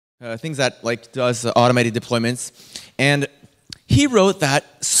things that like does automated deployments, and he wrote that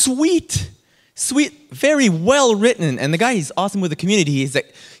sweet, very well written. And the guy is awesome with the community.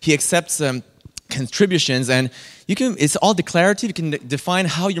 He accepts contributions, and it's all declarative. You can define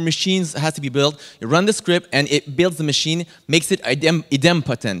how your machines has to be built. You run the script, and it builds the machine, makes it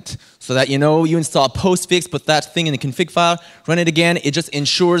idempotent, so that you install a postfix, put that thing in the config file, run it again. It just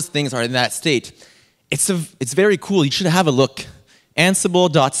ensures things are in that state. It's very cool. You should have a look.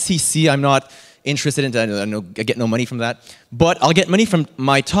 Ansible.cc. I'm not interested in that. I get no money from that, but I'll get money from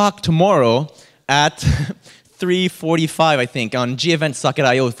my talk tomorrow at 3:45, I think, on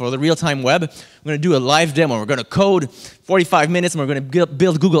gevent.io for the real-time web. We're going to do a live demo. We're going to code 45 minutes, and we're going to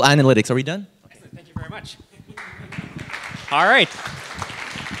build Google Analytics. Are we done? Okay. Thank you very much. All right.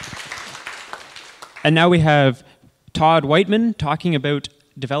 And now we have Todd Whiteman talking about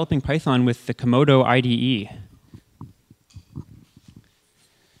developing Python with the Komodo IDE.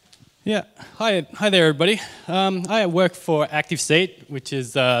 Yeah, hi there, everybody. I work for ActiveState, which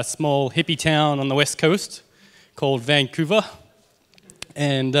is a small hippie town on the west coast called Vancouver,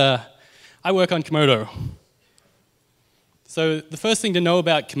 and I work on Komodo. So the first thing to know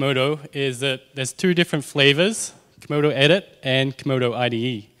about Komodo is that there's two different flavors, Komodo Edit and Komodo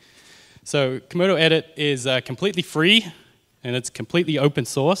IDE. So Komodo Edit is completely free, and it's completely open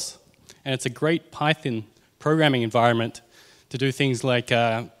source, and it's a great Python programming environment to do things like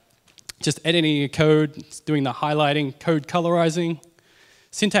just editing your code, doing the highlighting, code colorizing,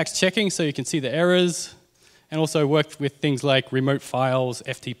 syntax checking so you can see the errors, and also work with things like remote files,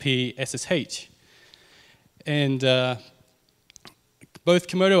 FTP, SSH. And both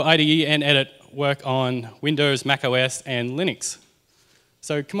Komodo IDE and Edit work on Windows, Mac OS, and Linux.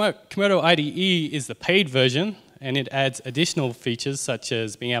 So Komodo IDE is the paid version, and it adds additional features such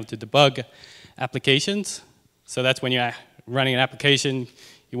as being able to debug applications. So that's when you're running an application,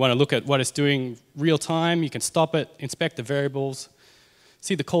 you want to look at what it's doing real time. You can stop it, inspect the variables,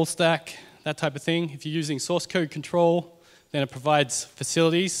 see the call stack, that type of thing. If you're using source code control, then it provides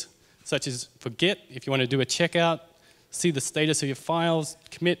facilities such as for Git, if you want to do a checkout, see the status of your files,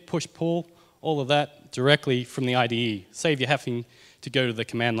 commit, push, pull, all of that directly from the IDE. Save you having to go to the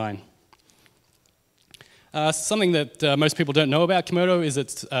command line. Something that most people don't know about Komodo is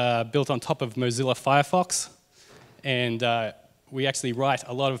it's built on top of Mozilla Firefox, and we actually write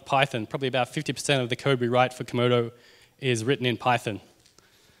a lot of Python. Probably about 50% of the code we write for Komodo is written in Python.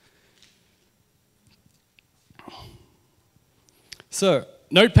 So,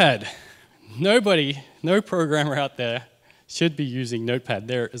 Notepad. No programmer out there should be using Notepad.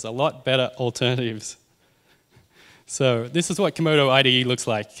 There is a lot better alternatives. So, this is what Komodo IDE looks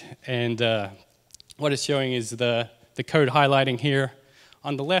like. And what it's showing is the code highlighting here.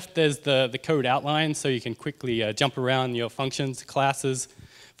 On the left, there's the code outline, so you can quickly jump around your functions, classes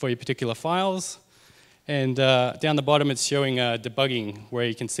for your particular files. And down the bottom, it's showing debugging, where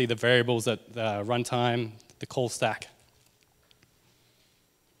you can see the variables at runtime, the call stack.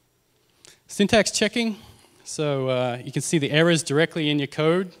 Syntax checking, so you can see the errors directly in your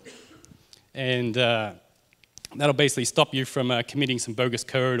code, and that'll basically stop you from committing some bogus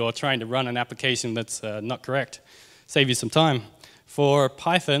code or trying to run an application that's not correct. Save you some time. For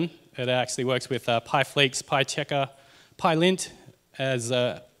Python, it actually works with PyFlakes, PyChecker, PyLint as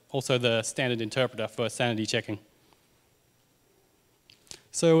also the standard interpreter for sanity checking.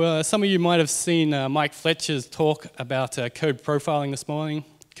 So some of you might have seen Mike Fletcher's talk about code profiling this morning.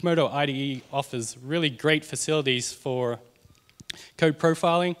 Komodo IDE offers really great facilities for code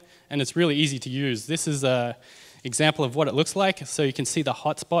profiling, and it's really easy to use. This is an example of what it looks like, so you can see the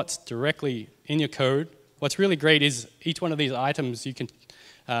hotspots directly in your code. What's really great is each one of these items you can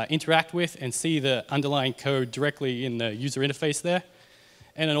interact with and see the underlying code directly in the user interface there.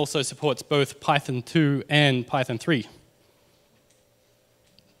 And it also supports both Python 2 and Python 3.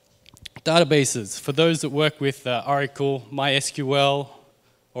 Databases. For those that work with Oracle, MySQL,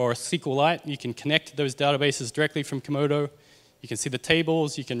 or SQLite, you can connect those databases directly from Komodo. You can see the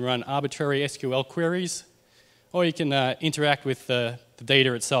tables, you can run arbitrary SQL queries, or you can interact with the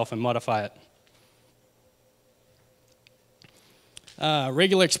data itself and modify it.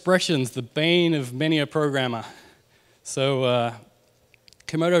 Regular expressions, the bane of many a programmer. So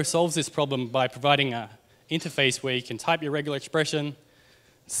Komodo solves this problem by providing an interface where you can type your regular expression,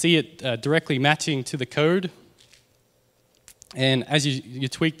 see it directly matching to the code, and as you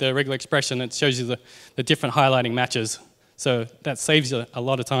tweak the regular expression, it shows you the different highlighting matches. So that saves you a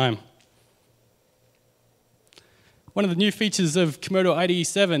lot of time. One of the new features of Komodo IDE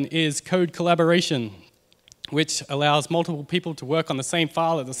 7 is code collaboration, which allows multiple people to work on the same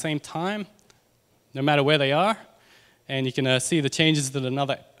file at the same time, no matter where they are. And you can see the changes that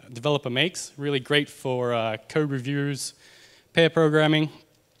developer makes. Really great for code reviews, pair programming,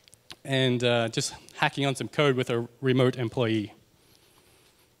 and just hacking on some code with a remote employee.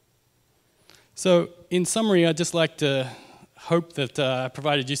 So in summary, I'd just like to hope that I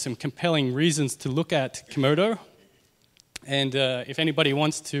provided you some compelling reasons to look at Komodo. And if anybody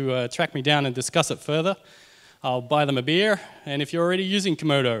wants to track me down and discuss it further, I'll buy them a beer. And if you're already using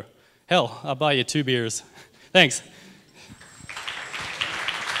Komodo, hell, I'll buy you 2 beers. Thanks.